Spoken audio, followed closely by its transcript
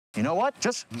You know what?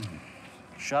 Just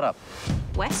shut up.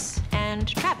 Wes and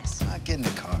Travis. Get in the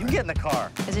car. You get in the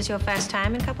car. Is this your first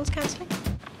time in couples counseling?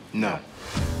 No.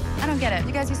 I don't get it.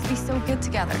 You guys used to be so good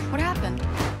together. What happened?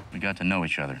 We got to know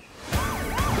each other.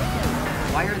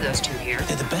 Why are those two here?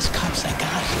 They're the best cops I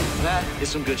got. That is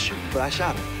some good shooting. But I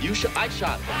shot him. I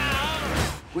shot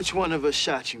him. Which one of us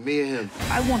shot you, me or him?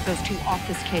 I want those two off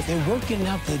this case. They're working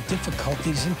out their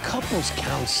difficulties in couples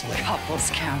counseling. Couples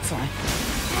counseling.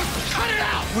 Cut it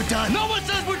out! We're done. No one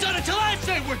says we're done until I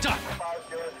say we're done.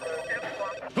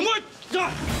 We're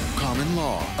done. Common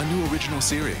Law, a new original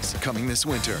series coming this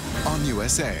winter on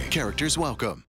USA. Characters welcome.